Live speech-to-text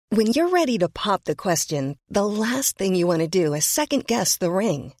When you're ready to pop the question, the last thing you want to do is second-guess the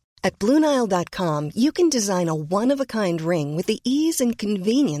ring. At BlueNile.com, you can design a one-of-a-kind ring with the ease and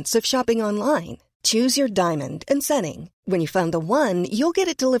convenience of shopping online. Choose your diamond and setting. When you find the one, you'll get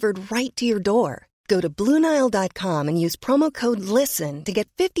it delivered right to your door. Go to BlueNile.com and use promo code LISTEN to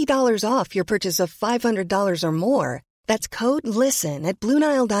get $50 off your purchase of $500 or more. That's code LISTEN at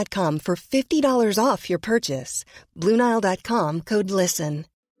BlueNile.com for $50 off your purchase. BlueNile.com, code LISTEN.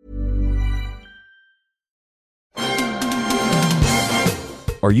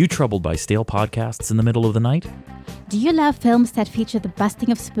 Are you troubled by stale podcasts in the middle of the night? Do you love films that feature the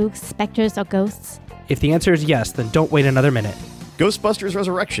busting of spooks, specters, or ghosts? If the answer is yes, then don't wait another minute. Ghostbusters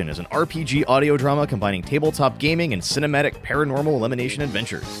Resurrection is an RPG audio drama combining tabletop gaming and cinematic paranormal elimination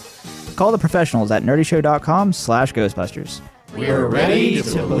adventures. Call the professionals at nerdyshow.com/Ghostbusters. We're ready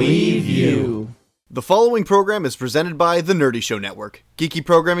to believe you. The following program is presented by The Nerdy Show Network, geeky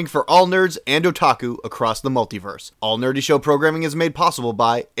programming for all nerds and otaku across the multiverse. All Nerdy Show programming is made possible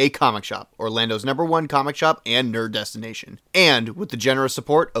by A Comic Shop, Orlando's #1 comic shop and nerd destination, and with the generous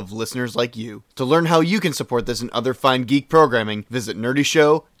support of listeners like you. To learn how you can support this and other fine geek programming, visit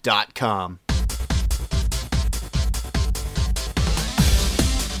nerdyshow.com.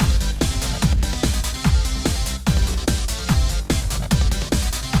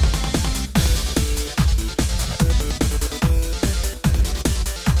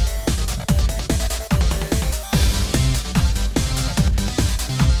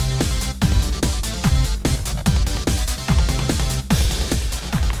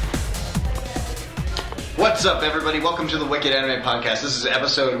 What's up, everybody? Welcome to the Wicked Anime Podcast. This is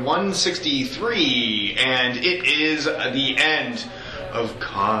episode 163, and it is the end of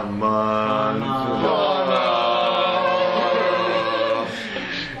Kanman.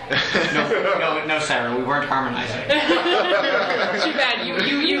 No, Sarah, we weren't harmonizing. Too bad.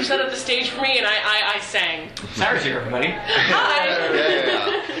 You set up the stage for me, and I sang. Sarah's here, everybody. Hi.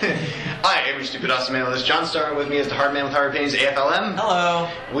 Yeah. Hi, I'm your stupid awesome analyst John Starr. With me is the hard man with hard opinions, AFLM. Hello.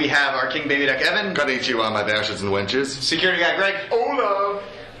 We have our king baby duck Evan. Konnichiwa, my dashes and wenches. Security guy Greg. Hola.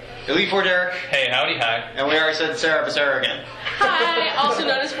 Elite Four Derek. Hey, howdy, hi. And we already said Sarah, but Sarah again. Hi, also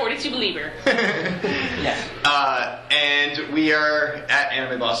known as 42 Believer. Yes. And we are at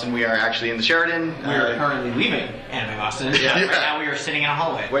Anime Boston. We are actually in the Sheridan. We are currently leaving Anime Boston. Yeah. Right now we are sitting in a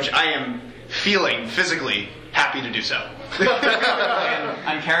hallway. Which I am feeling physically happy to do so.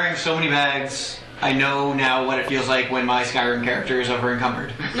 I'm carrying so many bags. I know now what it feels like when my Skyrim character is over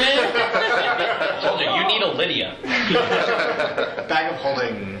encumbered. Told you need a Lydia. Bag of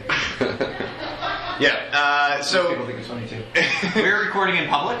holding. Yeah, so... People think it's funny too. We're recording in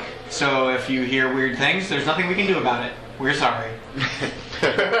public, so if you hear weird things, there's nothing we can do about it. We're sorry.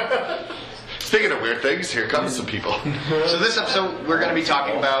 Speaking of weird things, here comes some people. So this episode, we're going to be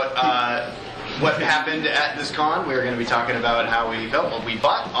talking about what happened at this con. We're going to be talking about how we felt, what we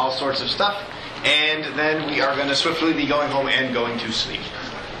bought, all sorts of stuff, and then we are going to swiftly be going home and going to sleep.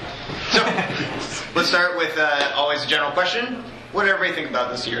 So, let's start with always a general question. What did everybody think about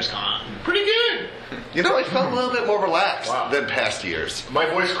this year's con? Pretty good. You know, I felt a little bit more relaxed than past years. My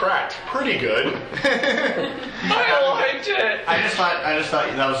voice cracked. Pretty good. I liked it. I just thought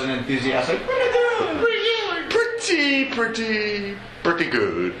that was an enthusiastic. Pretty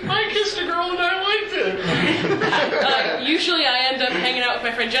good. I kissed a girl and I liked it. Usually I end up hanging out with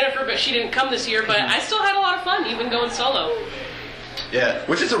my friend Jennifer, but she didn't come this year, but I still had a lot of fun, even going solo. Yeah,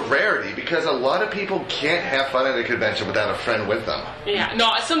 which is a rarity because a lot of people can't have fun at a convention without a friend with them. Yeah,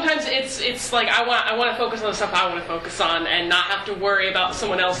 no, sometimes it's like I want to focus on the stuff I want to focus on and not have to worry about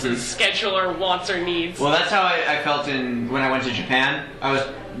someone else's schedule or wants or needs. Well, that's how I felt when I went to Japan. I was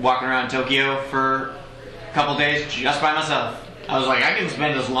walking around Tokyo for a couple days just by myself. I was like, I can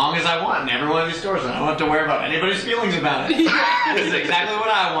spend as long as I want in every one of these stores and I don't have to worry about anybody's feelings about it. This is exactly what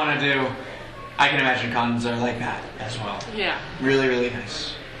I want to do. I can imagine cons are like that as well. Yeah. Really, really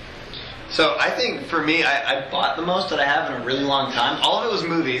nice. So I think for me, I bought the most that I have in a really long time. All of it was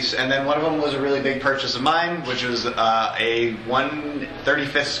movies, and then one of them was a really big purchase of mine, which was a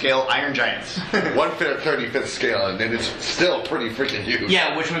 1/35th scale Iron Giants. 1/35th scale, and then it's still pretty freaking huge.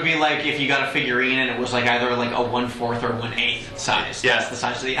 Yeah, which would be like if you got a figurine and it was like either like a 1/4 or 1/8 size. Yeah. That's the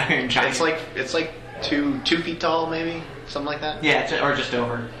size of the Iron Giant. It's like 2 feet tall, maybe something like that. Yeah, or just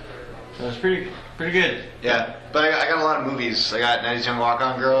over. So it's pretty good. Yeah, but I got a lot of movies. I got 90s Young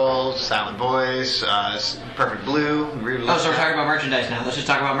Walk-On Girl, Silent Boys, Perfect Blue. So we're talking about merchandise now. Let's just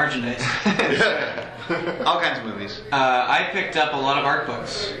talk about merchandise. All kinds of movies. I picked up a lot of art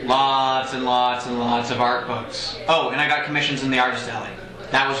books. Lots and lots and lots of art books. Oh, and I got commissions in the artist alley.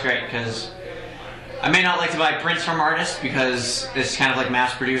 That was great because I may not like to buy prints from artists because it's kind of like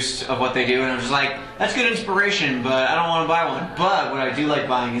mass-produced of what they do, and I'm just like, that's good inspiration, but I don't want to buy one. But what I do like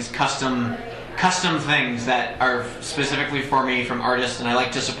buying is custom things that are specifically for me from artists, and I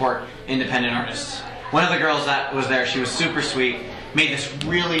like to support independent artists. One of the girls that was there, she was super sweet, made this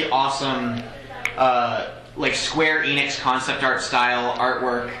really awesome like Square Enix concept art style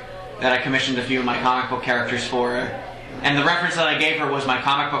artwork that I commissioned a few of my comic book characters for. And the reference that I gave her was my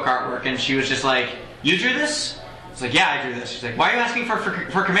comic book artwork, and she was just like, "You drew this?" I was like, "Yeah, I drew this." She's like, "Why are you asking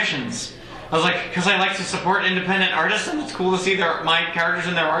for commissions?" I was like, "Because I like to support independent artists, and it's cool to see my characters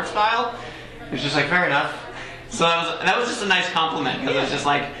in their art style." It was just like, fair enough. So that was just a nice compliment, because it's just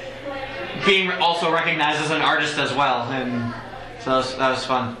like being also recognized as an artist as well, and so that was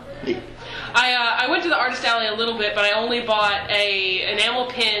fun. I went to the artist alley a little bit, but I only bought a enamel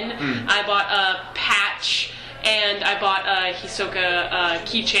pin. I bought a patch, and I bought a Hisoka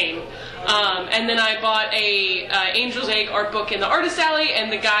keychain. And then I bought a Angel's Egg art book in the artist alley, and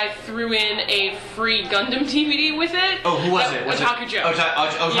the guy threw in a free Gundam DVD with it. Oh, who was it? Otaku Joe.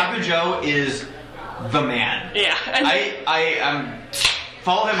 Otaku Joe is the man. Yeah. And I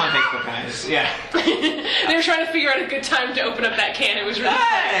follow him on Facebook, guys. Yeah. They were trying to figure out a good time to open up that can. It was really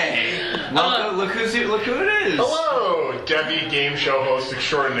fun. Look who it is. Hello, Debbie Game Show host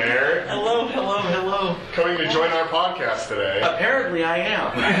extraordinaire. Hello. Coming to join our podcast today. Apparently I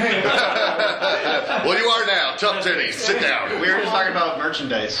am. Well, you are now. Tough titties. Sit down. We were just talking about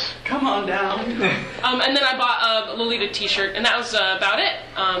merchandise. Come on down. And then I bought a Lolita t-shirt, and that was about it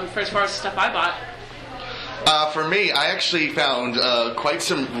for as far as the stuff I bought. For me, I actually found quite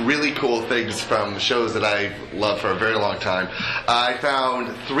some really cool things from shows that I've loved for a very long time. I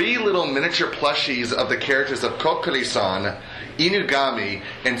found 3 little miniature plushies of the characters of Kokuri-san, Inugami,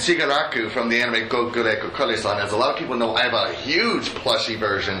 and Shigaraku from the anime Gokure Kokuri-san. As a lot of people know, I have a huge plushie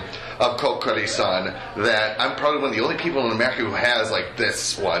version of Kokuri-san that I'm probably one of the only people in America who has like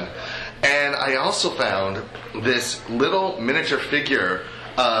this one. And I also found this little miniature figure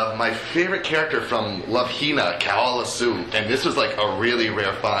of my favorite character from Love Hina, Kaola-Su, and this was like a really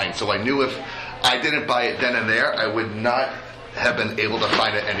rare find, so I knew if I didn't buy it then and there, I would not have been able to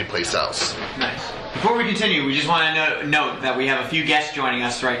find it anyplace else. Nice. Before we continue, we just want to note that we have a few guests joining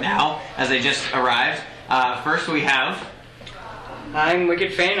us right now, as they just arrived. First we have... I'm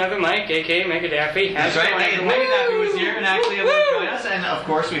Wicked Fane of the Mike, a.k.a. Mega Daffy. That's right, Mega Daffy was here and actually able to join us, and of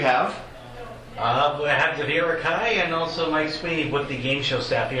course we have... I have Devira Kai and also Mike Sweeney with the game show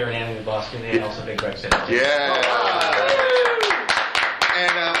staff here in Anime Boston and also Big Red City. Yeah!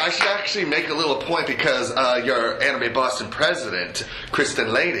 And I should actually make a little point because your Anime Boston president,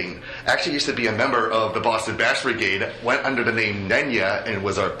 Kristen Lading, actually used to be a member of the Boston Bash Brigade, went under the name Nenya, and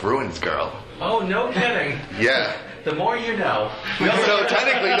was our Bruins girl. Oh, no kidding. Yeah. The more you know. So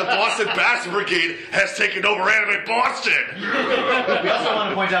technically, the Boston Bash Brigade has taken over Anime Boston. We also want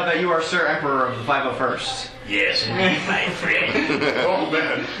to point out that you are Sir Emperor of the 501st. Yes, indeed, my friend. Oh,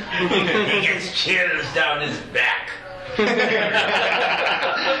 man. He gets chills down his back. I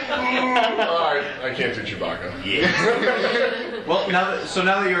can't do Chewbacca. Yeah. Well, now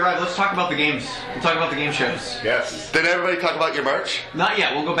that you're arrived, let's talk about the games. We'll talk about the game shows. Yes. Did everybody talk about your merch? Not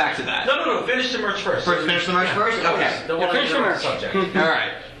yet. We'll go back to that. No. Finish the merch first. Finish the merch first? Okay. Don't want to get off the subject. All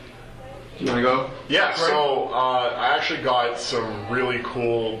right. You want to go? Yeah, so I actually got some really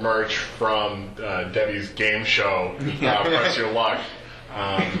cool merch from Debbie's game show, Press Your Luck.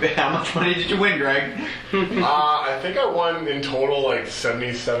 How much money did you win, Greg? I think I won in total like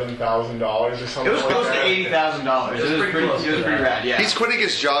 $77,000 or something. It was close to $80,000. It was pretty rad, yeah. He's quitting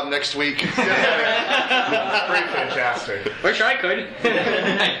his job next week. Pretty fantastic. Wish I could.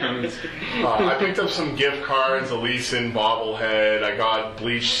 I picked up some gift cards, a Lee Sin bobblehead. I got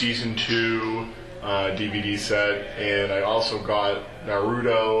Bleach Season 2 DVD set, and I also got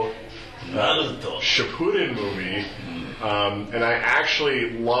Naruto Shippuden movie. And I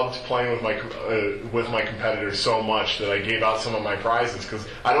actually loved playing with my competitors so much that I gave out some of my prizes because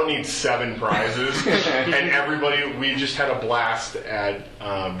I don't need 7 prizes. And we just had a blast at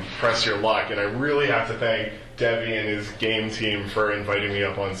Press Your Luck, and I really have to thank Debbie and his game team for inviting me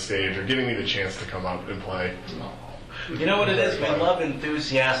up on stage or giving me the chance to come up and play. You know what it is? We love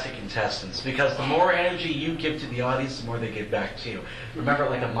enthusiastic contestants because the more energy you give to the audience, the more they give back to you. Remember,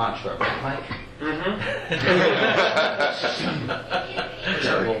 like a mantra, right, Mike? Mm-hmm.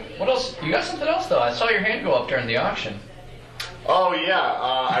 What else? You got something else, though. I saw your hand go up during the auction. Oh, yeah.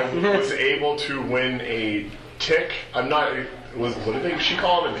 I was able to win a tick. I'm not... What did she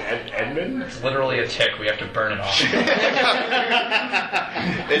call it? An Edmund? It's literally a tick. We have to burn it off.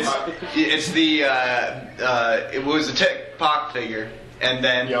 It was a Tick Pock figure. and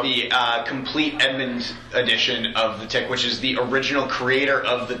then the complete Edmund edition of the Tick, which is the original creator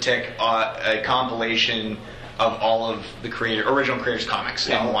of the Tick, a compilation of all of the original creators' comics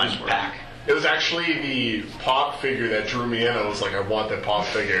in one pack. It was actually the Pop figure that drew me in. I was like, I want that Pop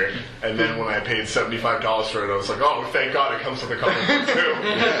figure. And then when I paid $75 for it, I was like, oh, thank God it comes with a comic book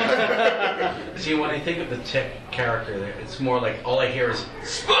too. See, when I think of the Tick character, it's more like all I hear is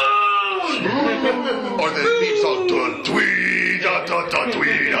spoon, or the theme song, dun tweet, dun dun dun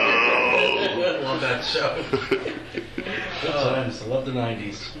tweet. I love that show. Good times. I love the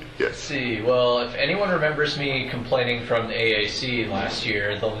 90s. Let's see. Well, if anyone remembers me complaining from the AAC last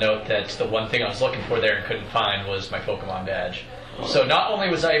year, they'll note that the one thing I was looking for there and couldn't find was my Pokemon badge. So not only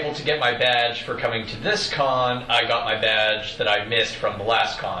was I able to get my badge for coming to this con, I got my badge that I missed from the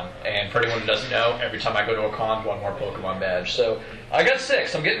last con. And for anyone who doesn't know, every time I go to a con, one more Pokemon badge. So I got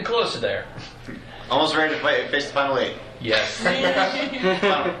 6. I'm getting closer there. Almost ready to face the final 8. Yes.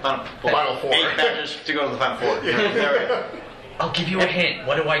 Final 4. 8 badges to go to the final 4. There we go. I'll give you a hint.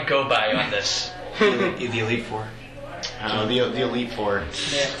 What do I go by on this? The Elite Four. The Elite Four.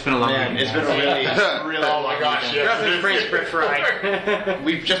 It's been a long Man, week. It's been a really oh my gosh, yeah.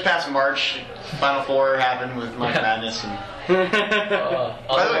 We've just passed March. Final 4 happened with March Madness. And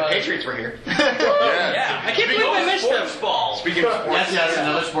by the way, Patriots were here. Yeah. I can't believe I missed them. Ball. Speaking of sports, Yes,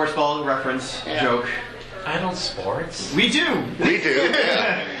 another sports ball reference joke. I don't sports. We do. We do.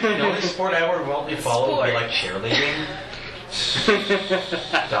 Yeah. The only sport I would remotely follow would be like cheerleading. ...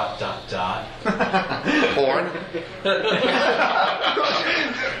 Porn.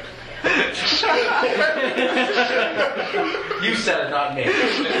 You said it, not me.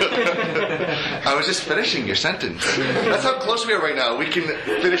 I was just finishing your sentence. That's how close we are right now. We can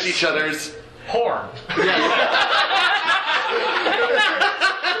finish each other's porn.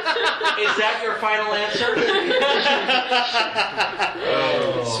 Is that your final answer?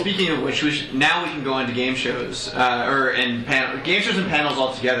 Speaking of which, now we can go into game shows, game shows and panels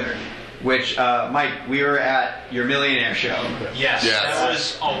all together. Which, Mike, we were at your Millionaire show. Yes, that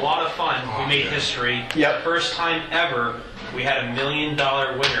was a lot of fun. We made history. Yep. First time ever, we had $1 million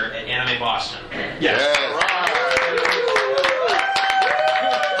winner at Anime Boston. Yes.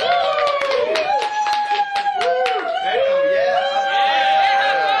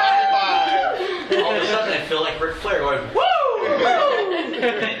 All of a sudden, I feel like Ric Flair going, woo!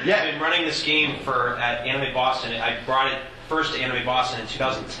 I've been running this game at Anime Boston. I brought it first to Anime Boston in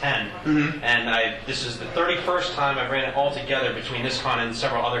 2010, and this is the 31st time I've ran it all together between this con and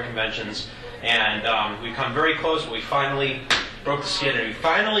several other conventions, and we've come very close, but we finally broke the skid, and we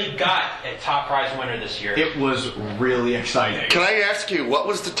finally got a top prize winner this year. It was really exciting. Can I ask you, what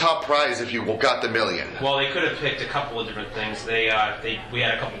was the top prize if you got the $1 million? Well, they could have picked a couple of different things. We had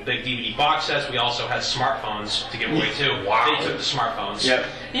a couple big DVD box sets. We also had smartphones to give away too. Wow. They took the smartphones. Yep.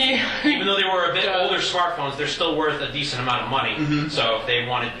 Even though they were a bit older smartphones, they're still worth a decent amount of money. So if they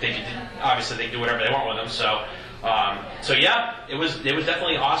wanted, they do whatever they want with them. So yeah, it was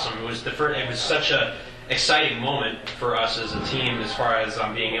definitely awesome. It was such a exciting moment for us as a team as far as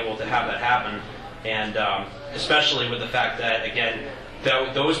being able to have that happen, and especially with the fact that, again,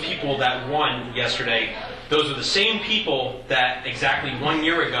 those people that won yesterday, those are the same people that exactly 1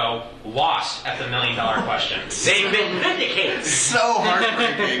 year ago lost at the $1 million question. They've been vindicated. So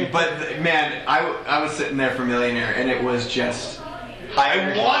heartbreaking, but man, I was sitting there for Millionaire, and it was just...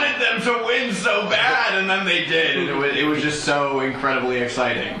 I wanted them to win so bad, and then they did. And it was just so incredibly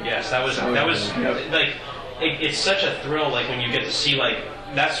exciting. Yes, that was like it's such a thrill. Like when you get to see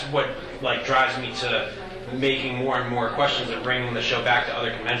that's what drives me to making more and more questions and bringing the show back to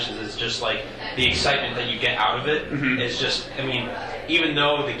other conventions. Is just like the excitement that you get out of it. Is just, I mean, even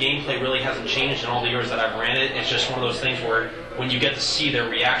though the gameplay really hasn't changed in all the years that I've ran it, it's just one of those things where when you get to see their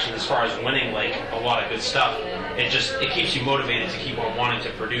reaction as far as winning a lot of good stuff, it keeps you motivated to keep on wanting to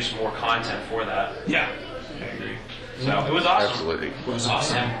produce more content for that. Yeah, I agree. So it was awesome. Absolutely. It was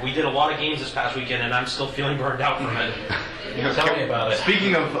awesome. And we did a lot of games this past weekend, and I'm still feeling burned out from it. Tell me about it.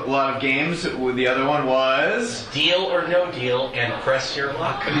 Speaking of a lot of games, the other one was Deal or No Deal and Press Your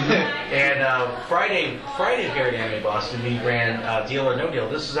Luck. And Friday here at Anime Boston, we ran Deal or No Deal.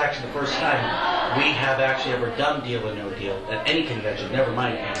 This is actually the first time we have actually ever done Deal or No Deal at any convention. Never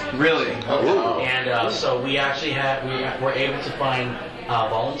mind anime. Really? And so we actually were able to find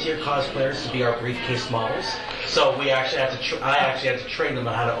volunteer cosplayers to be our briefcase models. So we actually I actually had to train them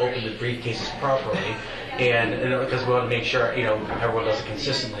on how to open the briefcases properly. and because we want to make sure everyone does it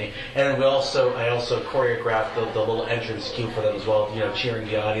consistently. And then I also choreographed the little entrance cue for them as well, cheering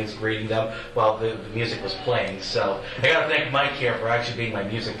the audience, greeting them while the music was playing. So I got to thank Mike here for actually being my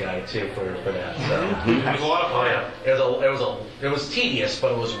music guy too for that. So it was a lot of fun. It was tedious,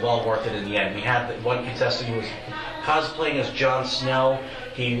 but it was well worth it in the end. We had one contestant who was cosplaying as Jon Snow.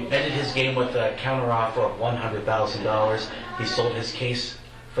 He ended his game with a counteroffer of $100,000. He sold his case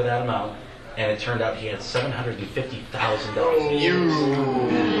for that amount, and it turned out he had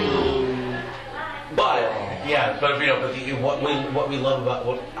 $750,000. But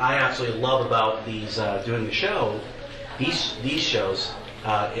what I absolutely love about these doing the show, these shows,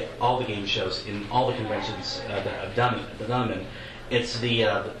 all the game shows in all the conventions that I've done them in. It's the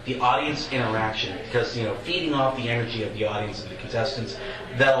audience interaction, because feeding off the energy of the audience and the contestants,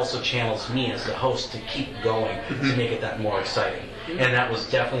 that also channels me as the host to keep going to make it that more exciting. And that was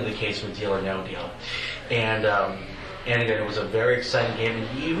definitely the case with Deal or No Deal. And again, it was a very exciting game,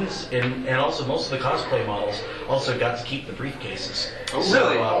 and also most of the cosplay models also got to keep the briefcases. Oh, so,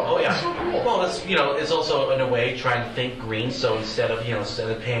 really? Yeah. Well, it's also in a way trying to think green. So instead of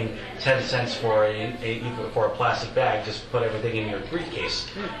paying 10 cents for a plastic bag, just put everything in your briefcase.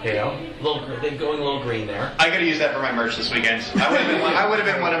 Going a little green there. I got to use that for my merch this weekend. I would have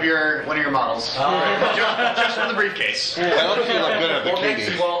been one of your models. Just from the briefcase. I don't feel like good at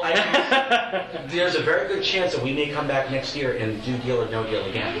bikini. There's a very good chance that we may come back next year and do Deal or No Deal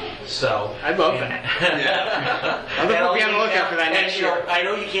again. So I'd love that. I'm going to be on the lookout for that next year. I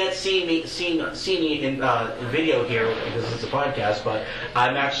know you can't see me in video here because it's a podcast, but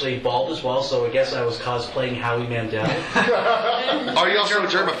I'm actually bald as well. So I guess I was cosplaying Howie Mandel. Are you also a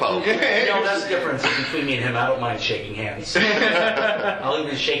germaphobe? That's the difference between me and him. I don't mind shaking hands. I'll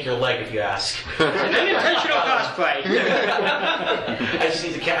even shake your leg if you ask. An unintentional cosplay. I just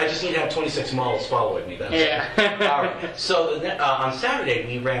need to have 26 models following me. That's all right. So on Saturday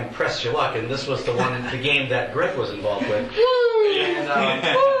we ran Press Your Luck, and this was the game that Griff was involved with. And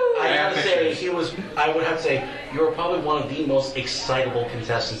I would have to say you were probably one of the most excitable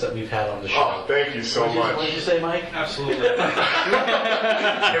contestants that we've had on the show. Oh, thank you so much. What did you say, Mike? Absolutely.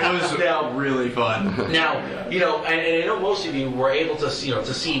 It was really fun. Now, and I know most of you were able to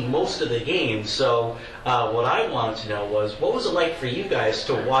see most of the game. So what I wanted to know was, what was it like for you guys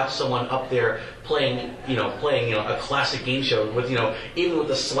to watch someone up there playing a classic game show with even with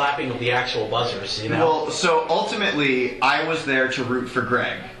the slapping of the actual buzzers? Well, so ultimately, I was there to root for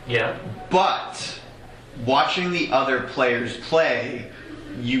Greg. Yeah. But watching the other players play,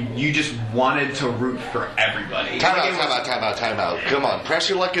 you just wanted to root for everybody. Time out. Come on. Press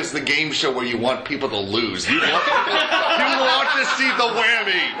Your Luck is the game show where you want people to lose. You want to see the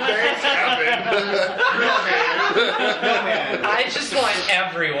whammy. Thanks, Evan. No, man. I just want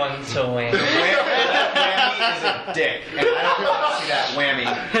everyone to win. Whammy is a dick, and I don't want to see that whammy.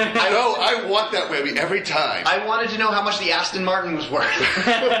 I want that whammy every time. I wanted to know how much the Aston Martin was worth.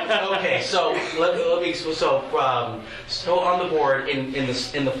 Okay, so let me so on the board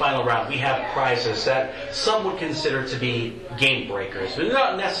in the final round, we have prizes that some would consider to be game breakers, but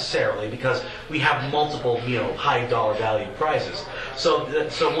not necessarily, because we have multiple high dollar value prizes. So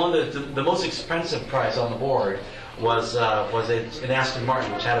one of the most expensive prize on the board was an Aston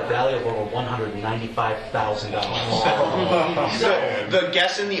Martin, which had a value of over $195,000. So the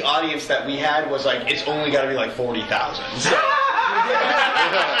guess in the audience that we had was like, it's only got to be like 40,000.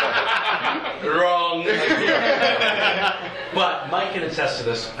 Wrong. But Mike can attest to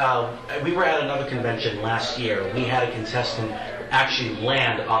this. We were at another convention last year. We had a contestant actually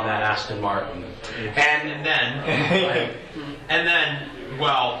land on that Aston Martin, and then,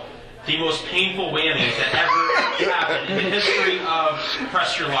 well, the most painful whammy that ever happened in the history of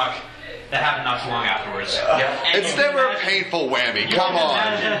Press Your Luck. That happened not too long afterwards. It's never a painful whammy. Come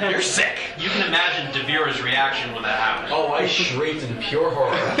on. You're sick. You can imagine Devera's reaction when that happened. Oh, I shrieked in pure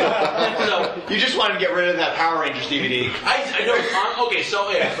horror. So you just wanted to get rid of that Power Rangers DVD. I know.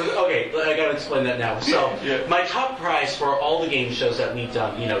 Okay, I gotta explain that now. So my top prize for all the game shows that we've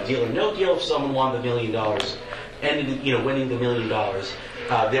done, Deal or No Deal, if someone won the $1 million, and winning the $1 million.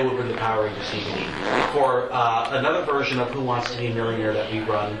 They would bring the Power Rangers DVD. For another version of Who Wants to Be a Millionaire that we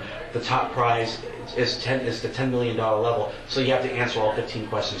run, the top prize is the $10 million level, so you have to answer all 15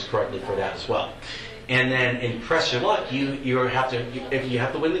 questions correctly for that as well. And then in Press Your Luck, you have to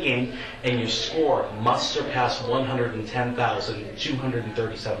win the game, and your score must surpass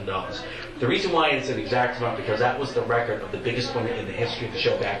 $110,237. The reason why it's an exact amount because that was the record of the biggest winner in the history of the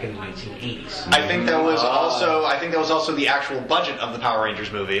show back in the 1980s. I think that was also the actual budget of the Power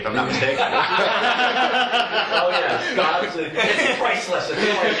Rangers movie, if I'm not mistaken. Oh yeah, absolutely. It's priceless.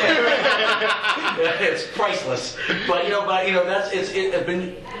 It's priceless. But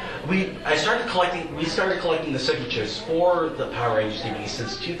we started collecting the signatures for the Power Rangers DVD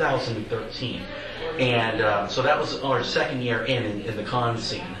since 2013, and so that was our second year in the con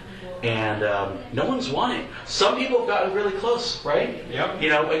scene. And no one's won it. Some people have gotten really close, right? Yep.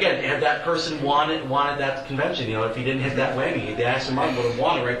 Again, had that person wanted that convention, if he didn't hit that whammy, the Aston Martin would have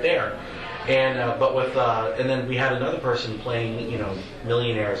won it right there. And and then we had another person playing,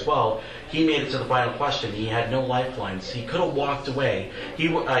 Millionaire as well. He made it to the final question. He had no lifelines. He could have walked away. He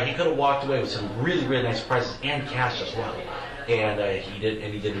could have walked away with some really, really nice prizes and cash as well. And he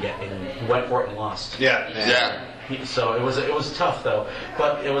didn't get. And he went for it and lost. Yeah. So it was tough though.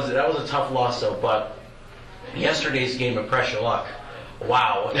 But that was a tough loss though. But yesterday's game of Pressure Luck.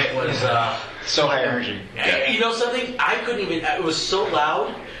 Wow, it was so high energy. You know something? I couldn't even. It was so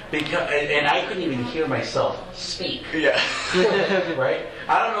loud and I couldn't even hear myself speak. Yeah. Right.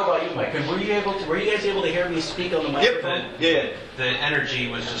 I don't know about you, Mike. Were you guys able to hear me speak on the microphone? Yep. The energy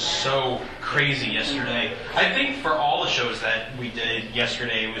was just so crazy yesterday. I think for all the shows that we did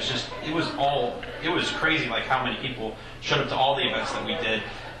yesterday, it was crazy. Like how many people showed up to all the events that we did.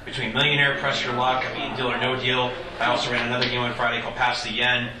 Between Millionaire, Press Your Luck, Deal or No Deal. I also ran another game on Friday called Pass the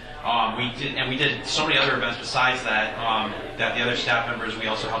Yen. We did so many other events besides that. That the other staff members we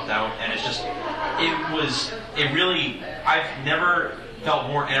also helped out, and I've never felt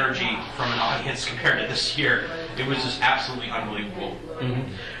more energy from an audience compared to this year. It was just absolutely unbelievable.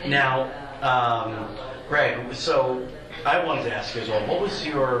 Mm-hmm. Now, Greg, so I wanted to ask you as well. What was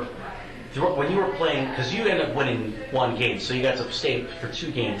when you were playing, because you ended up winning one game, so you got to stay for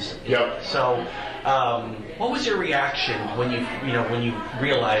 2 games. Yep. So, what was your reaction when you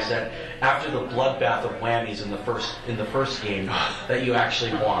realized that after the bloodbath of whammies in the first game that you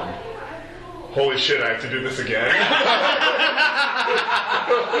actually won? Holy shit, I have to do this again?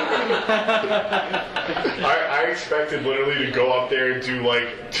 I expected literally to go up there and do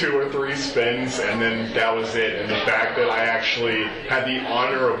like 2 or 3 spins, and then that was it. And the fact that I actually had the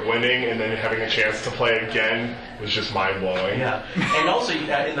honor of winning and then having a chance to play again was just mind-blowing. Yeah. And also,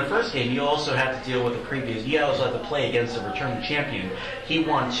 in the first game, you also had to deal with you also had to play against a returning champion. He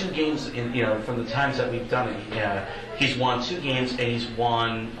won 2 games from the times that we've done it. He's won 2 games, and he's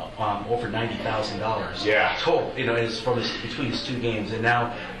won over $90,000. Yeah. Total, between his 2 games. And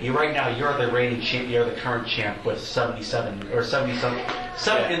now, you're the reigning champ, you're the current champ with 77 or 77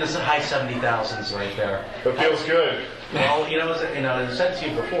 in the high 70,000s right there. It feels good. Well, as I said to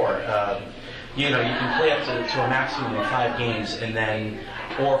you before, you can play up to a maximum of 5 games, and then,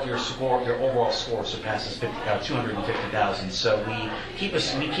 or if your overall score surpasses 250,000. So we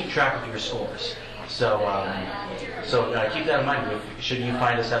keep track of your scores. So keep that in mind. Should you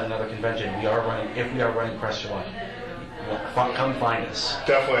find us at another convention, if we are running Press Your Luck, come find us.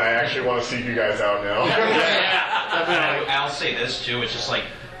 Definitely, I actually want to seek you guys out now. Yeah. I'll say this too. It's just like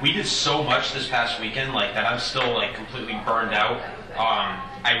we did so much this past weekend, like that I'm still like completely burned out.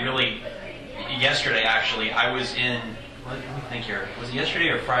 Yesterday actually, I was in. Let me think here. Was it yesterday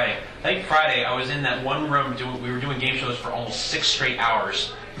or Friday? I think Friday. I was in that one room. We were doing game shows for almost 6 straight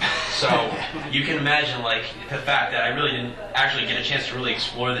hours. So you can imagine, like, the fact that I really didn't actually get a chance to really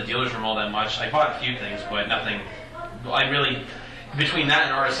explore the dealer's room all that much. I bought a few things, but nothing. Between that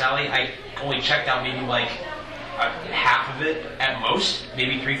and Artist Alley, I only checked out maybe like half of it at most,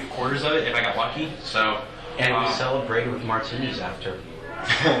 maybe 3/4 of it if I got lucky. So. And we celebrated with martinis after.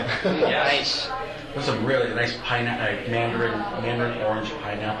 Yeah. Nice. It was a really nice mandarin orange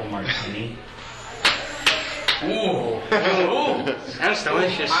pineapple martini. Ooh. Sounds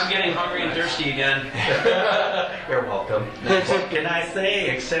delicious. I'm getting hungry and thirsty again. You're welcome. What can I say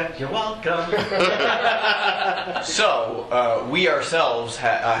except you're welcome? So, we ourselves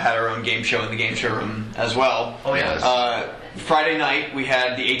had our own game show in the game show room as well. Oh, yes. Friday night, we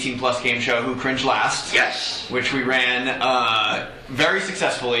had the 18-plus game show, Who Cringed Last? Yes. Which we ran very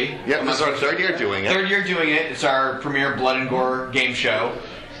successly. Yep, this is our 3rd year doing it. 3rd year doing it. It's our premier Blood and Gore game show.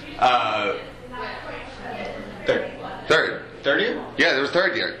 Third year? Yeah, there was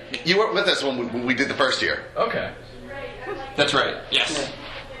 3rd year. You weren't with us when we did the 1st year. Okay. That's right. Yes.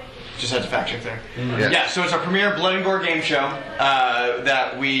 Just had to fact check there. Mm-hmm. Yeah, so it's our premier Blood and Gore game show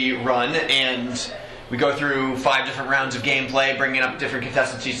that we run, and we go through 5 different rounds of gameplay, bringing up different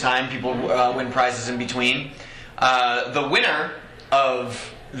contestants each time. People win prizes in between. The winner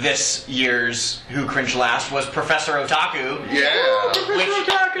of this year's Who Cringed Last was Professor Otaku.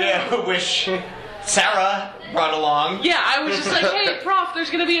 Yeah. Which Sarah brought along. Yeah, I was just like, hey, Prof, there's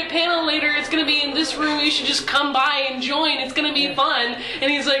going to be a panel later. It's going to be in this room. You should just come by and join. It's going to be fun. And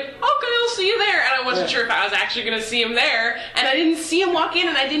he's like, okay, I'll see you there. And I wasn't sure if I was actually going to see him there. And I didn't see him walk in,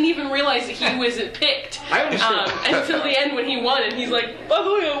 and I didn't even realize that he wasn't picked until the end when he won. And he's like, by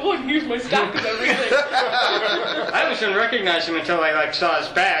the way, I won. Here's my stack of everything. I almost didn't recognize him until I saw his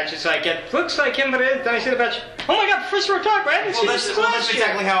badge. It's like, it looks like him, but then I see the badge. Oh my God, Professor Otaku! I haven't seen this since last that's year.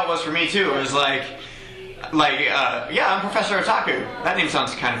 exactly how it was for me too. It was yeah, I'm Professor Otaku. That name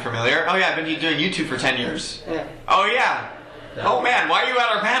sounds kind of familiar. Oh yeah, I've been doing YouTube for 10 years. Yeah. Oh yeah. Oh man, why are you at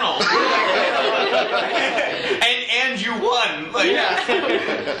our panel? and you won.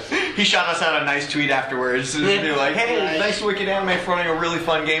 He shot us out a nice tweet afterwards. And they were like, hey, nice Wicked Anime for running a really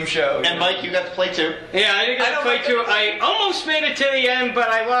fun game show. And Mike, you got to play too. Yeah, I did get to play too. I almost made it to the end, but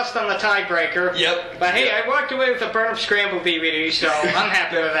I lost on the tiebreaker. Yep. But hey, I walked away with a Burn Up Scramble DVD, so I'm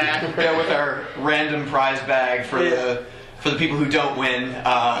happy with that. Yeah, with our random prize bag for the people who don't win,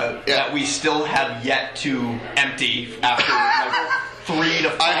 that we still have yet to empty after 3 to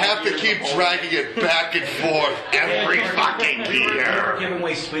 5 I have to years keep of dragging it back and forth every fucking We were year. giving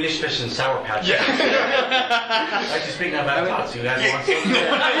away Swedish Fish and Sour Patch. Actually, speaking of Tatsu, you guys want some?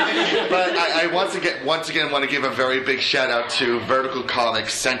 But I once again want to give a very big shout out to Vertical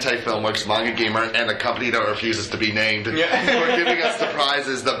Comics, Sentai Filmworks, Manga Gamer, and a company that refuses to be named for giving us the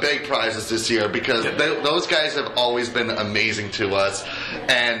prizes, the big prizes this year, because those guys have always been amazing to us,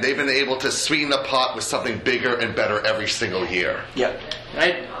 and they've been able to sweeten the pot with something bigger and better every single year. Yep.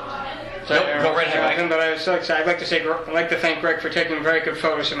 Go right ahead, but I was so excited. I'd like to thank Greg for taking very good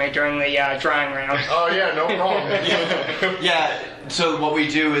photos of me during the drawing round. Oh yeah, no problem. Yeah. So what we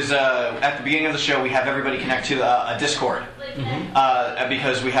do is at the beginning of the show we have everybody connect to a Discord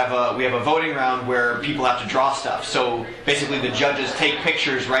because we have a voting round where people have to draw stuff. So basically the judges take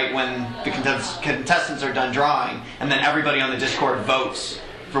pictures right when the contestants are done drawing, and then everybody on the Discord votes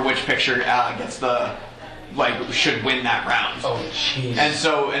for which picture gets the. Should win that round. Oh, jeez. And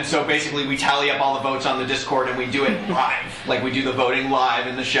so basically we tally up all the votes on the Discord and we do it live. We do the voting live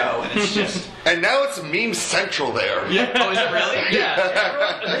in the show, and it's just... And now it's Meme Central there. Yeah. Oh, is it really?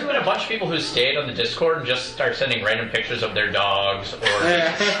 Yeah. There's been a bunch of people who stayed on the Discord and just start sending random pictures of their dogs or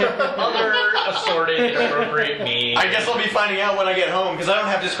other assorted inappropriate memes. I guess I'll be finding out when I get home, because I don't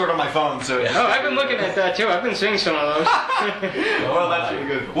have Discord on my phone, so... Oh, I've been looking at that too. I've been seeing some of those. Well, that's really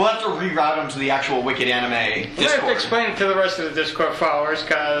good. We'll have to reroute them to the actual Wicked Anime Discord. I have to explain it to the rest of the Discord followers,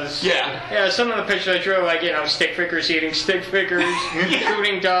 because some of the pictures I drew, stick figures eating stick figures,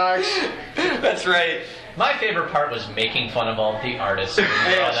 shooting dogs. That's right. My favorite part was making fun of all the artists and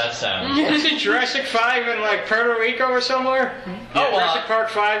how that sounds. Is it Jurassic 5 in Puerto Rico or somewhere? Jurassic Park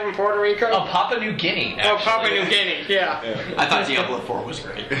 5 in Puerto Rico? Oh, Papua New Guinea. Actually. Oh, Papua New Guinea, yeah. I thought Diablo 4 was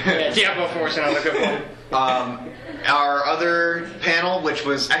great. Yeah, Diablo 4 is another good one. Our other panel, which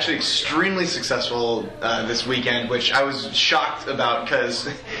was actually extremely successful this weekend, which I was shocked about because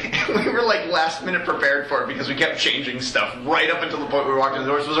we were last minute prepared for it because we kept changing stuff right up until the point we walked in the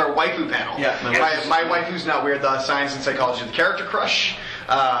doors, was our waifu panel. Yeah, my waifu's not weird, the science and psychology of the character crush.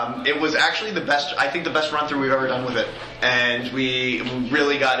 It was actually the best run through we've ever done with it, and we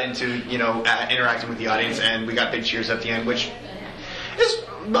really got into interacting with the audience, and we got big cheers at the end, which is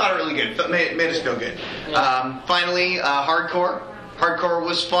moderately good, but made us feel good. Finally, Hardcore. Hardcore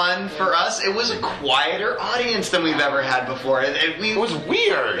was fun for us. It was a quieter audience than we've ever had before. It was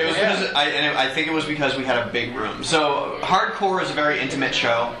weird. It was because I think it was because we had a big room. So Hardcore is a very intimate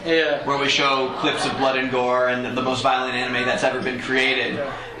show where we show clips of blood and gore and the most violent anime that's ever been created.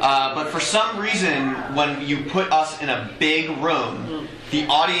 But for some reason, when you put us in a big room, the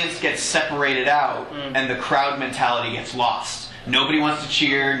audience gets separated out and the crowd mentality gets lost. Nobody wants to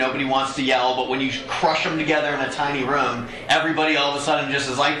cheer, nobody wants to yell, but when you crush them together in a tiny room, everybody all of a sudden just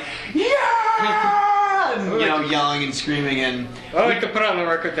is like, yeah! And, yelling and screaming. And I like to put on the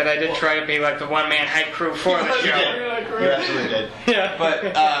record that I did try to be the one-man hype crew for the show. You absolutely did. Yeah.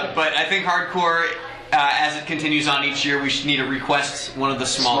 But I think Hardcore, as it continues on each year, we should need to request one of the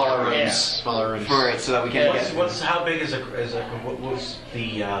smaller rooms for it so that we can get... How big is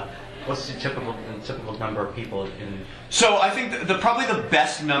what's the typical number of people in? So I think probably the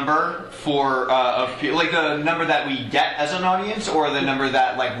best number for of people, the number that we get as an audience, or the number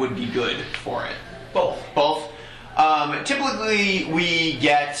that would be good for it. Both. Typically, we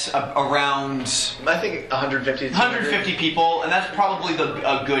get around, I think 150 people, and that's probably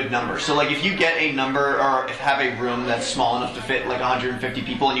a good number. So, like, if you get a number or have a room that's small enough to fit like 150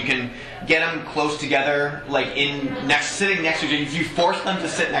 people, and you can get them close together, like sitting next to each other. If you force them to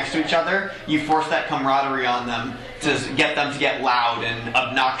sit next to each other, you force that camaraderie on them to get them to get loud and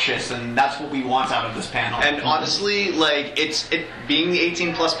obnoxious, and that's what we want out of this panel. And honestly, like it being the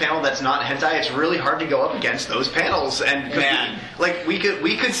 18+ panel that's not hentai, it's really hard to go up against those panels. And we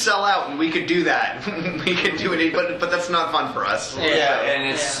could sell out and we could do that. We could do it, but that's not fun for us. Yeah, and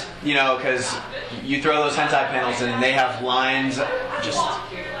it's because you throw those hentai panels and they have lines just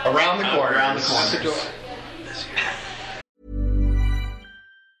around the corner.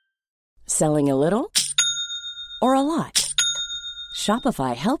 Selling a little or a lot?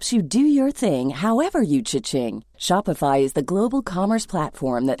 Shopify helps you do your thing however you cha-ching. Shopify is the global commerce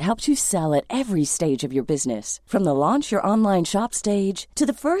platform that helps you sell at every stage of your business. From the launch your online shop stage to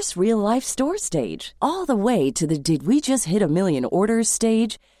the first real-life store stage, all the way to the did we just hit a million orders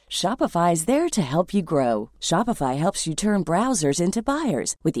stage. Shopify is there to help you grow. Shopify helps you turn browsers into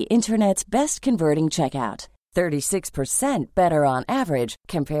buyers with the internet's best converting checkout. 36% better on average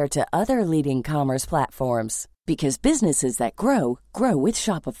compared to other leading commerce platforms. Because businesses that grow with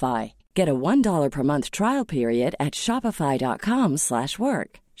Shopify. Get a $1 per month trial period at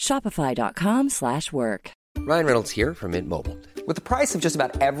shopify.com/work. Shopify.com/work. Ryan Reynolds here from Mint Mobile. With the price of just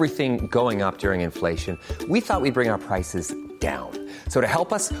about everything going up during inflation, we thought we'd bring our prices down. So to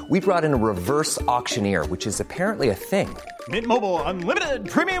help us, we brought in a reverse auctioneer, which is apparently a thing. Mint Mobile Unlimited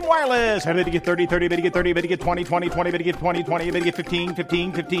Premium Wireless. How to get 30, 30, bit to get 30, bit to get 20, 20, 20, bit to get 20, 20, bit to get 15,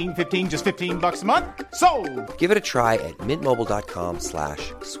 15, 15, 15, just $15 a month? Sold! Give it a try at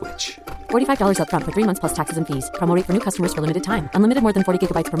mintmobile.com/switch. $45 up front for 3 months plus taxes and fees. Promo rate for new customers for limited time. Unlimited more than 40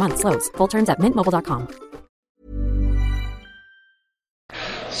 gigabytes per month. Slows full terms at mintmobile.com.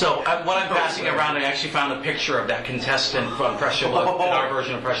 So what I'm passing around, I actually found a picture of that contestant from Pressure Luck, in our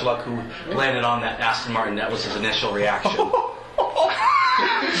version of Pressure Luck, who landed on that Aston Martin. That was his initial reaction.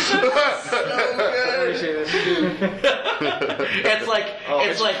 It's like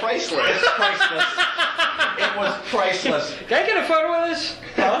priceless. It's priceless. It was priceless. Can I get a photo of this?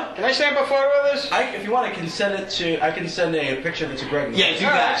 Huh? Can I snap a photo of this? If you want, I can send a picture of it to Greg. Yeah, do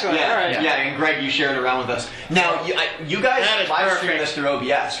that. Yeah, and Greg, you share it around with us. Now, you guys live stream this through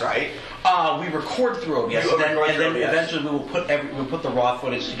OBS, right? We record through OBS, and then eventually we'll put the raw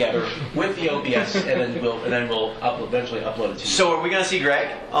footage together with the OBS, and then we'll eventually upload it to you. So, are we going to see Greg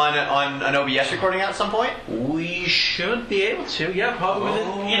on an OBS recording at some point? We should be able to. Yeah, probably.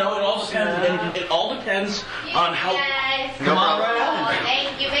 It all depends. It all depends on how. Come on right on.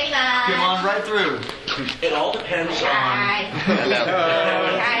 Thank you very much. Come on right through. It all depends on. Hi,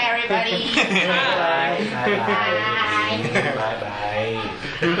 everybody. Bye.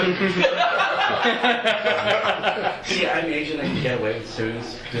 See, I'm Asian. I can get away with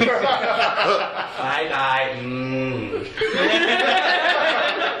students. Bye.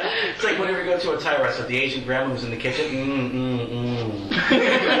 It's like whenever you go to a Thai restaurant, the Asian grandma who's in the kitchen.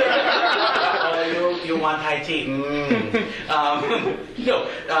 You want Thai tea?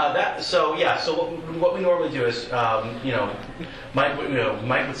 So what we normally do is, Mike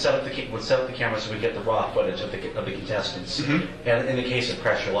would set up the camera so we get the raw footage of the contestants, and in the case of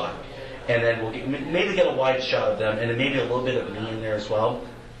Pressure Luck, and then we'll maybe get a wide shot of them, and then maybe a little bit of me in there as well,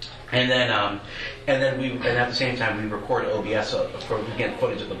 and then at the same time we record OBS for we get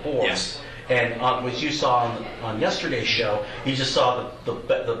footage of the board. Yes. And what you saw on yesterday's show, you just saw the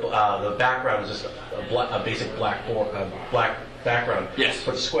background is just a basic black background. Yes.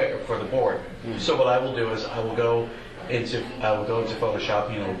 For the board. Mm-hmm. So what I will do is I will go into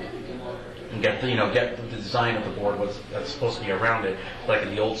Photoshop, and get the design of the board that's supposed to be around it, like in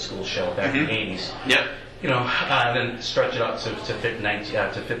the old school show back in the 80s. Yep. And then stretch it up to fit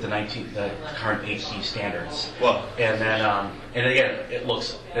the current HD standards. Well, and then and again, it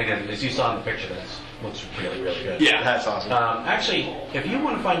looks as you saw in the picture, that looks really, really good. Yeah, that's awesome. Actually, if you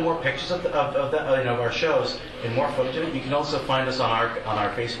want to find more pictures of our shows and more footage of it, you can also find us on our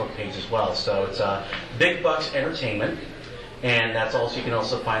Facebook page as well. So it's Big Bucks Entertainment, and that's also you can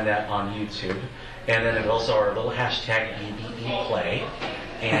also find that on YouTube. And then there's also our little hashtag BBEplay.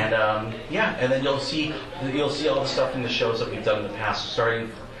 And and then you'll see all the stuff from the shows that we've done in the past, starting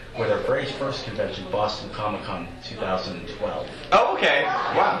with our very first convention, Boston Comic Con 2012. Oh, okay.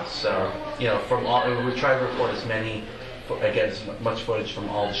 Wow. So we try to record as much footage from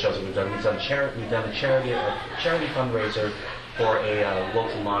all the shows that we've done. We've done a charity fundraiser for a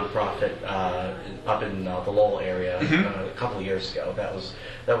local nonprofit up in the Lowell area a couple of years ago. That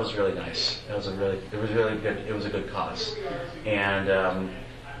was really nice. It was a good cause, and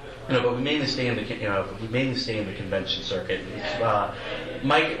but we mainly stay in the convention circuit.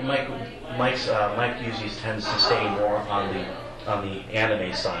 Mike usually tends to stay more on the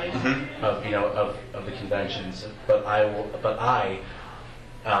anime side of the conventions, but I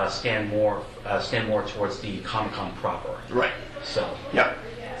stand more towards the Comic-Con proper. Right. So. Yep.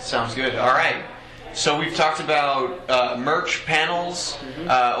 Sounds good. All right. So we've talked about merch, panels,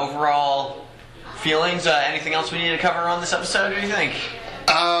 overall feelings. Anything else we need to cover on this episode? What do you think?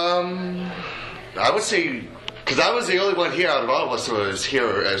 I would say, because I was the only one here out of all of us who was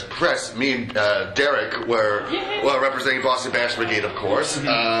here as press. Me and Derek were representing Boston Bash Brigade, of course. We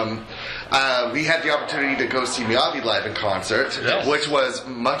had the opportunity to go see Miyavi live in concert, which was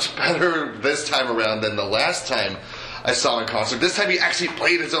much better this time around than the last time I saw him in concert. This time he actually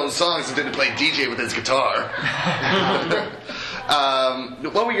played his own songs and didn't play DJ with his guitar.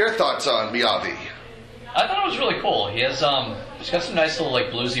 What were your thoughts on Miyavi? I thought it was really cool. He's got some nice little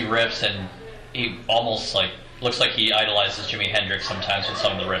bluesy riffs, and he almost looks like he idolizes Jimi Hendrix sometimes with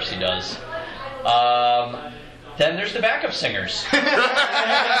some of the riffs he does. Then there's the backup singers.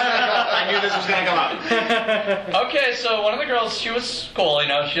 I knew this was going to come up. Okay, so one of the girls, she was cool,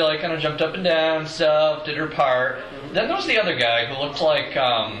 she kind of jumped up and down and stuff, did her part. Then there was the other guy who looked like,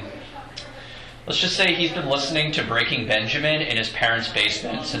 let's just say he's been listening to Breaking Benjamin in his parents'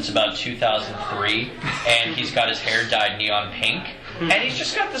 basement since about 2003, and he's got his hair dyed neon pink. And he's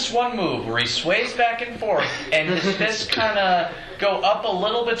just got this one move where he sways back and forth, and his fists kind of go up a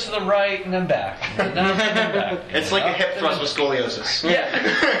little bit to the right and then back. And then back. It's like a hip thrust with scoliosis. Yeah.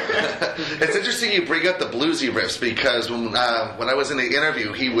 It's interesting you bring up the bluesy riffs, because when I was in the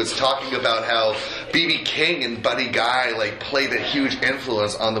interview, he was talking about how B.B. King and Buddy Guy played a huge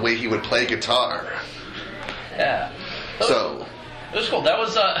influence on the way he would play guitar. Yeah. It was cool. That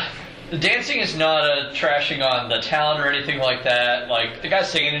was the dancing is not a trashing on the talent or anything like that. The guy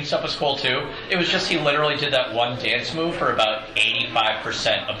singing and stuff was cool too. It was just he literally did that one dance move for about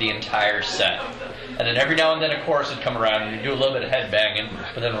 85% of the entire set. And then every now and then a chorus would come around and he'd do a little bit of head banging,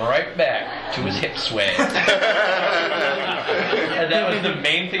 but then right back to his hip sway. And that was the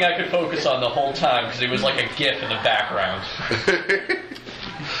main thing I could focus on the whole time, because it was like a GIF in the background.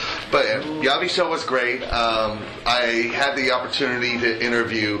 But Miyavi's show was great. I had the opportunity to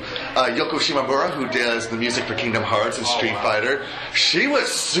interview Yoko Shimomura, who does the music for Kingdom Hearts and Street Fighter. She was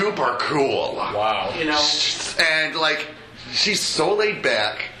super cool. Wow. And she's so laid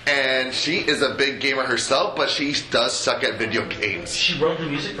back, and she is a big gamer herself, but she does suck at video games. She wrote the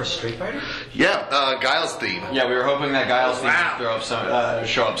music for Street Fighter? Yeah, Guile's theme. Yeah, we were hoping that Guile's theme would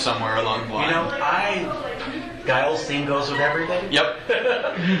show up somewhere along the line. Guile's theme goes with everything? Yep.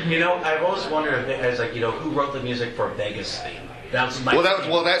 I've always wondered if who wrote the music for Vegas theme? That's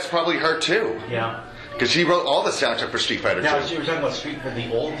that's probably her too. Yeah. Because she wrote all the soundtrack for Street Fighter 2. Now, you were talking about the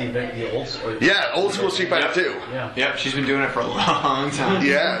old Yeah, old school Street Fighter 2. Yeah. Yep, she's been doing it for a long time.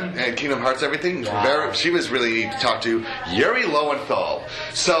 Yeah, and Kingdom Hearts, everything. Wow. She was really neat to talk to. Yuri Lowenthal.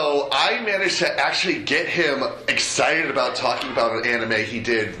 So I managed to actually get him excited about talking about an anime he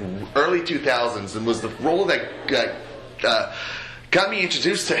did early 2000s, and was the role that got me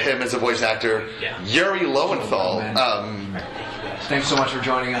introduced to him as a voice actor. Yeah. Yuri Lowenthal. Thanks so much for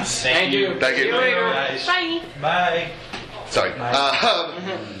joining us. Thank you. Thank you. See you later. Bye. Bye. Sorry.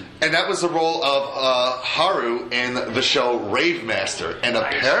 And that was the role of Haru in the show Rave Master. And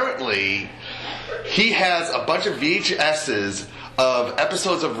apparently, he has a bunch of VHSs of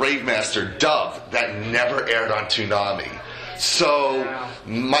episodes of Rave Master dubbed that never aired on Toonami. So,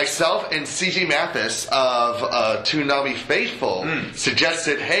 myself and CJ Mathis of Toonami Faithful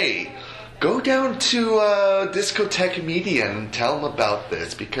suggested, hey, go down to Discotheque Media and tell them about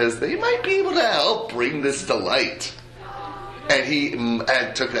this, because they might be able to help bring this to light. And he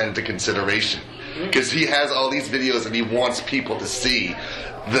took that into consideration, because he has all these videos and he wants people to see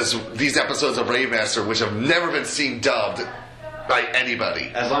these episodes of Rave Master, which have never been seen dubbed by anybody.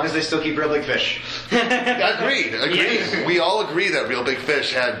 As long as they still keep Real Big Fish. Agreed. Yes. We all agree that Real Big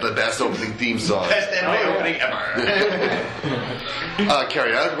Fish had the best opening theme song. Best anime opening ever.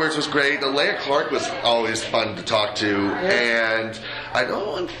 Carrie Edwards was great. Leia Clark was always fun to talk to. And I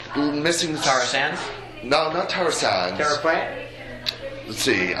know I'm missing... Tara Sands? No, not Tara Sands. Tara Pratt? Let's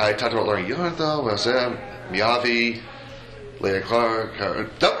see. I talked about Lauren Yonathan, Miyavi, Leia Clark.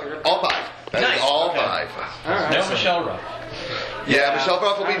 Nope, all five. That is all five. Right. No Michelle Ruff. Yeah, Michelle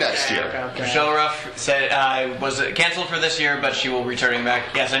Ruff will be next year. Michelle Ruff said was canceled for this year, but she will be returning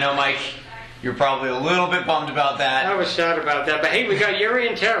back. Yes, I know Mike You're probably a little bit bummed about that. I was sad about that, but hey, we got Yuri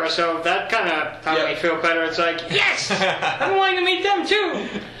and Tara, so that kind of helped me feel better. It's like, yes! I'm wanting to meet them too!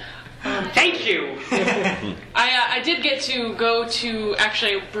 Thank you! I did get to go to,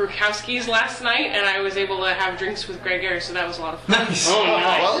 actually, Brukowski's last night, and I was able to have drinks with Greg Ayers, so that was a lot of fun. Nice. Oh,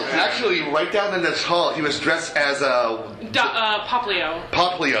 nice. Well, actually, right down in this hall, he was dressed as Poplio.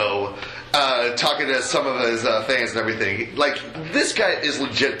 Poplio, talking to some of his fans and everything. Like, this guy is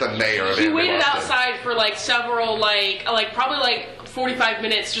legit the mayor of He Anime waited Boston. outside for like several, probably 45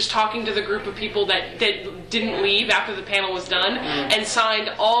 minutes just talking to the group of people that didn't leave after the panel was done, and signed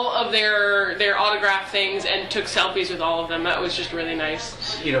all of their autograph things and took selfies with all of them. That was just really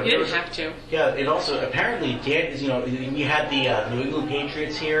nice. You didn't have to. Yeah, it also, apparently, you had the New England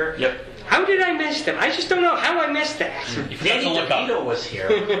Patriots here. Yep. How did I miss them? I just don't know how I missed that. Danny DeVito was here.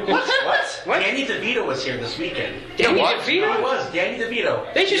 What? Danny DeVito was here this weekend. Danny DeVito? He was. Danny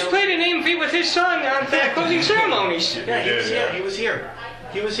DeVito. They just played an AMV with his song on the closing ceremonies. Yeah, he was here.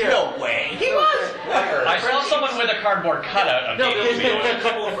 He was here. No way. He was. I saw someone with a cardboard cutout of No, Danny there was DeVito. a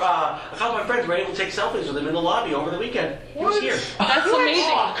couple of my friends were able to take selfies with him in the lobby over the weekend. He was here. That's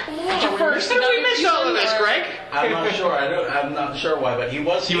amazing. It's your first. How did we miss all of this, Greg? I'm not sure. I'm not sure why, but he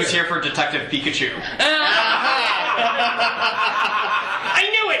was here. He was here for Detective Pikachu. I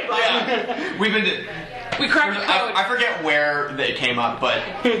knew it. Yeah. We cracked the code. I forget where they came up, but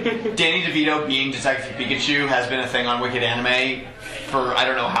Danny DeVito being Detective Pikachu has been a thing on Wicked Anime for I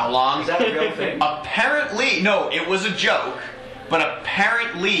don't know how long. Is that a real thing? Apparently, no, it was a joke, but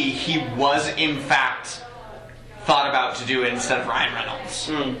apparently he was in fact thought about to do it instead of Ryan Reynolds.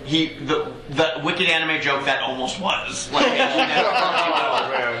 The Wicked Anime joke that almost was. Like,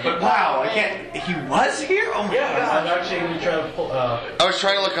 but wow, I can't. He was here. Oh my god! I'm actually going to try to pull. I was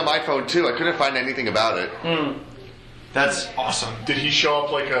trying to look on my phone too. I couldn't find anything about it. That's awesome. Did he show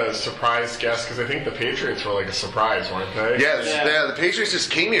up like a surprise guest? Because I think the Patriots were like a surprise, weren't they? Yeah, the Patriots just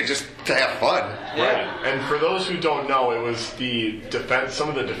came here just to have fun. Right. And for those who don't know, it was some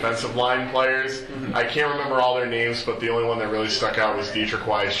of the defensive line players. I can't remember all their names, but the only one that really stuck out was Dietrich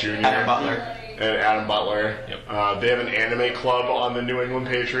Wise Jr. Adam Butler. And Adam Butler. Yep. They have an anime club on the New England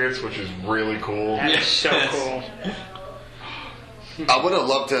Patriots, which is really cool. That's so cool. I would have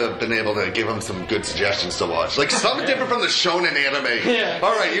loved to have been able to give him some good suggestions to watch. Like, something different from the shonen anime. Yeah.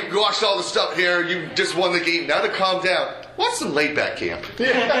 All right, you've watched all the stuff here. You just won the game. Now to calm down. Watch some laid-back camp.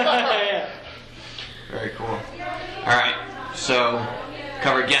 Yeah. Very cool. All right, so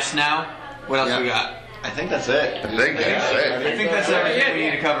cover guests now. What else we got? I think that's it. I think that's it. I think that's everything we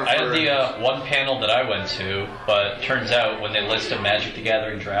need to cover. I had the one panel that I went to, but turns out when they listed Magic the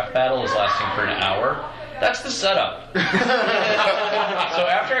Gathering draft battle is lasting for an hour. That's the setup. So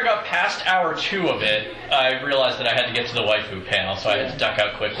after I got past hour 2 of it, I realized that I had to get to the waifu panel, so I had to duck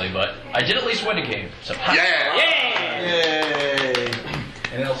out quickly. But I did at least win a game. So Yay!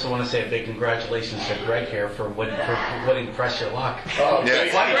 And I also want to say a big congratulations to Greg here for winning Press Your Luck. Oh, yeah.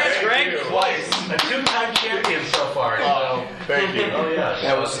 Congrats, Greg! Twice. A 2-time champion so far. So. Thank you. Oh, yeah.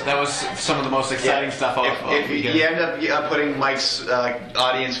 That was some of the most exciting stuff. If you end up putting Mike's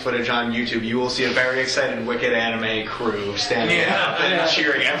audience footage on YouTube, you will see a very excited Wicked Anime crew standing up and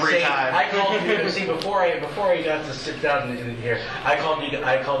cheering every time. I called you. See, before I got to sit down in here, I called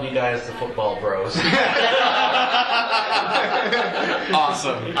you guys the Football Bros. Awesome.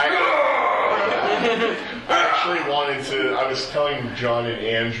 I actually wanted to. I was telling John and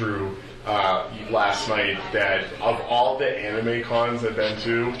Andrew last night that of all the anime cons I've been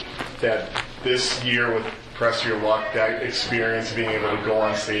to, that this year with Press Your Luck, that experience of being able to go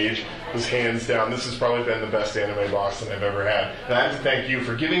on stage was hands down. This has probably been the best Anime Boston I've ever had. And I have to thank you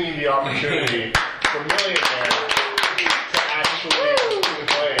for giving me the opportunity for Millionaire to actually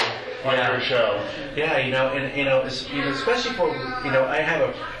play on your show. Yeah, especially for I have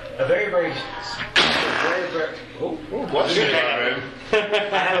a very what's your name, I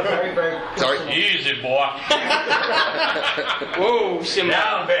have a very Sorry. Easy, boy. Whoa, Simon.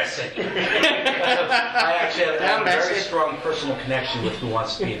 Now I'm messing. I actually have a very strong personal connection with Who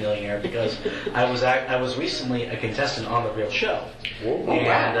Wants to Be a Millionaire because I was recently a contestant on the Real Show.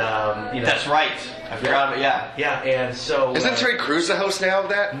 And that's right. I forgot about Yeah, and so Isn't Trey Cruz the host now of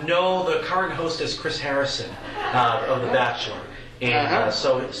that? No, the current host is Chris Harrison of The Bachelor, and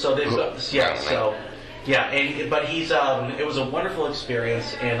but he's it was a wonderful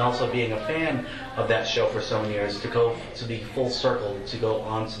experience, and also being a fan of that show for so many years, to be full circle, to go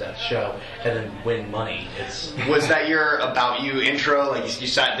on to that show and then win money. Was that your About You intro? Like you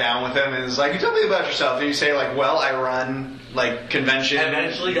sat down with him and it was like, tell me about yourself. And you say like, well, I run like convention.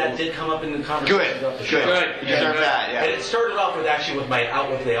 Eventually, that did come up in the conversation about the show. Good. You deserve that. Yeah. And it started off with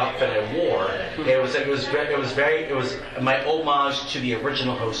the outfit I wore. It was my homage to the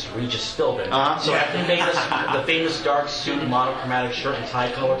original host Regis Philbin. So after he made the famous dark suit, monochromatic shirt and tie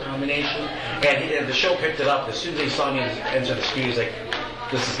color combination, and the show picked it up. As soon as he saw me enter the studio, he was like,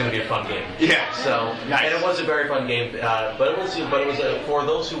 "This is going to be a fun game." Yeah. So nice. And it was a very fun game, but it was for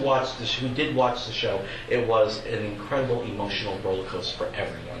those who did watch the show, it was an incredible emotional roller coaster for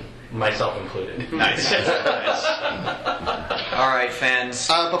everyone, myself included. Nice. All right, fans.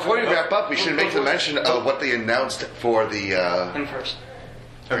 Before we wrap up, we should make the mention of what they announced for the. Him first.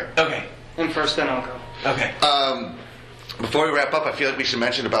 Okay. Him first, then I'll go. Okay. Before we wrap up, I feel like we should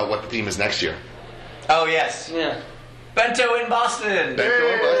mention about what the theme is next year. Oh yes. Yeah. Bento in Boston. No.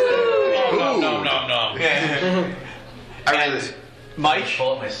 And Mike?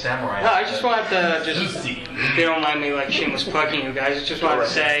 Pull up my samurai. No, I just wanted to if you don't mind me like shameless plugging you guys, I just wanted to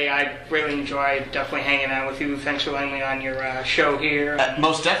say I really enjoyed definitely hanging out with you. Thanks for letting me on your show here.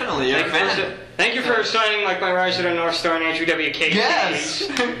 Most definitely. Thank you for signing like my Rise of the North Star and Andrew WK. Yes.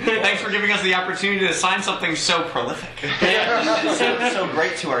 Thanks for giving us the opportunity to sign something so prolific. so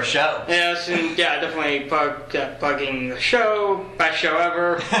great to our show. Yes, and definitely plugging the show, best show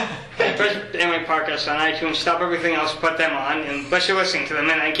ever. Best anime podcast on iTunes. Stop everything else, put them on, and unless you're listening to them,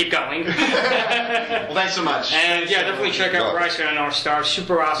 and then keep going. Well, thanks so much. And definitely check out Rise of the North Star.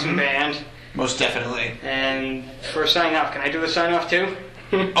 Super awesome band. Most definitely. And for sign off, can I do the sign off too?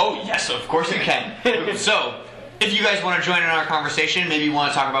 Oh, yes, of course you can. So, if you guys want to join in our conversation, maybe you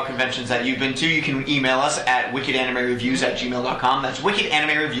want to talk about conventions that you've been to, you can email us at wickedanimereviews@gmail.com. That's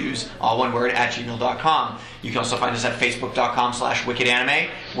wickedanimereviews, all one word, @gmail.com. You can also find us at facebook.com/wickedanime,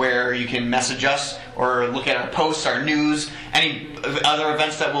 where you can message us or look at our posts, our news, any other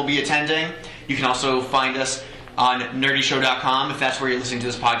events that we'll be attending. You can also find us on nerdyshow.com if that's where you're listening to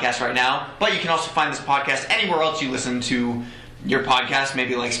this podcast right now. But you can also find this podcast anywhere else you listen to your podcast,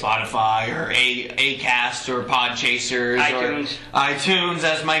 maybe like Spotify or Acast or Podchasers iTunes. or iTunes,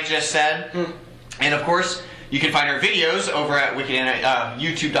 as Mike just said. And of course, you can find our videos over at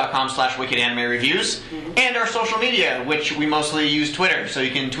youtube.com/wickedanimereviews and our social media, which we mostly use Twitter. So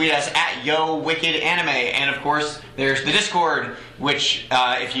you can tweet us at YoWickedAnime. And of course, there's the Discord, which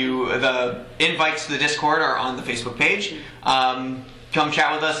the invites to the Discord are on the Facebook page. Come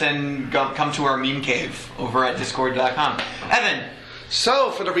chat with us and come to our meme cave over at discord.com. Evan.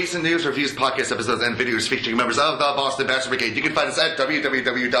 So, for the recent news, reviews, podcast episodes, and videos featuring members of the Boston Bastard Brigade, you can find us at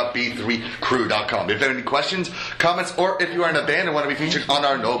www.b3crew.com. If you have any questions, comments, or if you are in a band and want to be featured on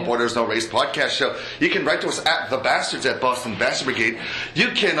our No Borders, No Race podcast show, you can write to us at The Bastards at Boston Bastard Brigade.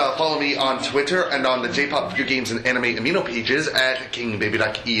 You can follow me on Twitter and on the J-Pop Video Games and Anime Amino pages at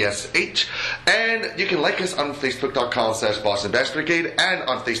KingBaby.esh. And you can like us on Facebook.com/Boston Bastard Brigade and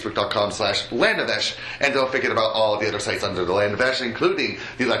on Facebook.com/Land of Esh. And don't forget about all the other sites under the Land of Esh, including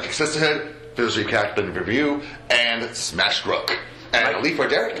the Electric Sisterhood, Visually Captain Review, and Smash Rook. And I'll leave for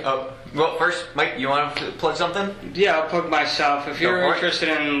Derek. Well, first, Mike, you want to plug something? Yeah, I'll plug myself. If you're interested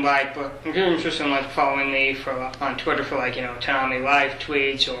in following me on Twitter for Tanami Live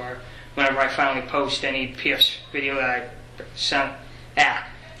tweets, or whenever I finally post any PS video that I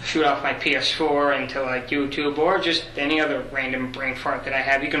shoot off my PS4 into YouTube, or just any other random brain fart that I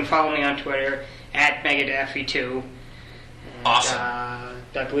have, you can follow me on Twitter at Megadefy2. Awesome.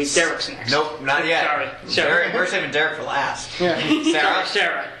 I believe Derek's next. Nope, not yet. Sorry. We're saving Derek for last.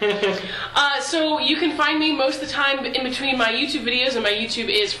 Sarah. So you can find me most of the time in between my YouTube videos, and my YouTube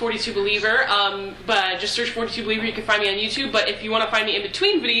is 42 Believer. But just search 42 Believer, you can find me on YouTube. But if you want to find me in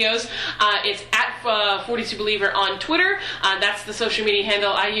between videos, it's at 42 Believer on Twitter. That's the social media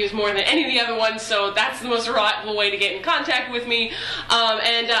handle I use more than any of the other ones, so that's the most reliable way to get in contact with me.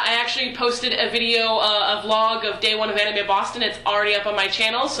 And I actually posted a video, a vlog of Day 1 of Anime Boston. It's already up on my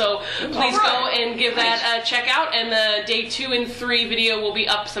channel, so please go and give that a check out. And the Day 2 and 3 video will be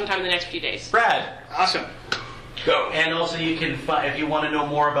up sometime in the next few days. Brad. Awesome. Go. And also, you can if you want to know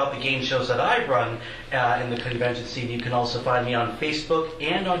more about the game shows that I run in the convention scene, you can also find me on Facebook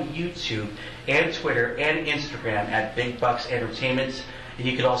and on YouTube and Twitter and Instagram at Big Bucks Entertainment. And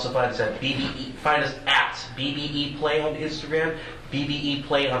you can also find us at BBE Play on Instagram, BBE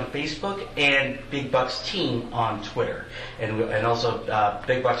Play on Facebook, and Big Bucks Team on Twitter, and also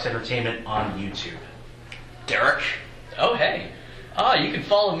Big Bucks Entertainment on YouTube. Derek. Oh, hey. You can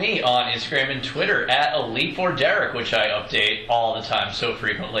follow me on Instagram and Twitter at Elite4Derek, which I update all the time so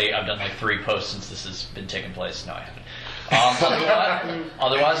frequently. I've done like 3 posts since this has been taking place. No, I haven't.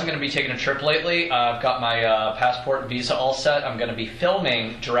 Otherwise, I'm going to be taking a trip lately. I've got my passport and visa all set. I'm going to be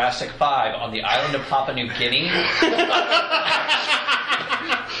filming Jurassic 5 on the island of Papua New Guinea.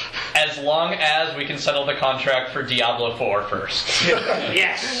 As long as we can settle the contract for Diablo 4 first.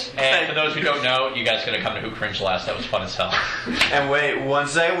 Yes! And for those who don't know, you guys could have come to Who Cringed last. That was fun as hell. And wait, one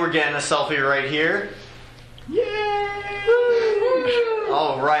second, we're getting a selfie right here. Yay!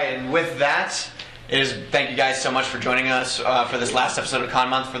 Alright, and with that, thank you guys so much for joining us for this last episode of Con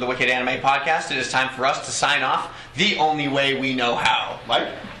Month for the Wicked Anime Podcast. It is time for us to sign off the only way we know how. Mike?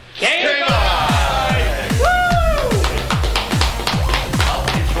 Game on!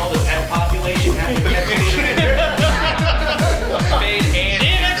 Population having See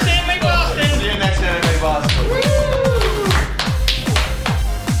you next Anime Boston. See you next Anime Boston.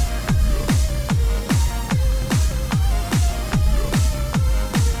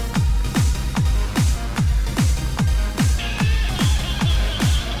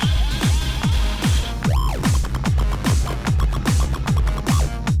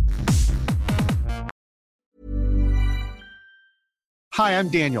 Hi, I'm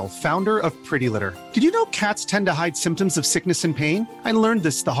Daniel, founder of Pretty Litter. Did you know cats tend to hide symptoms of sickness and pain? I learned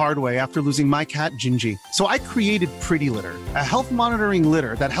this the hard way after losing my cat, Gingy. So I created Pretty Litter, a health monitoring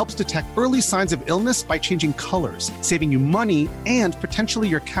litter that helps detect early signs of illness by changing colors, saving you money and potentially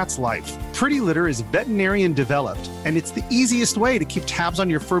your cat's life. Pretty Litter is veterinarian developed, and it's the easiest way to keep tabs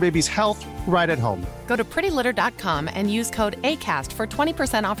on your fur baby's health right at home. Go to prettylitter.com and use code ACAST for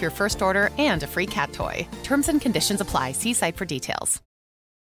 20% off your first order and a free cat toy. Terms and conditions apply. See site for details.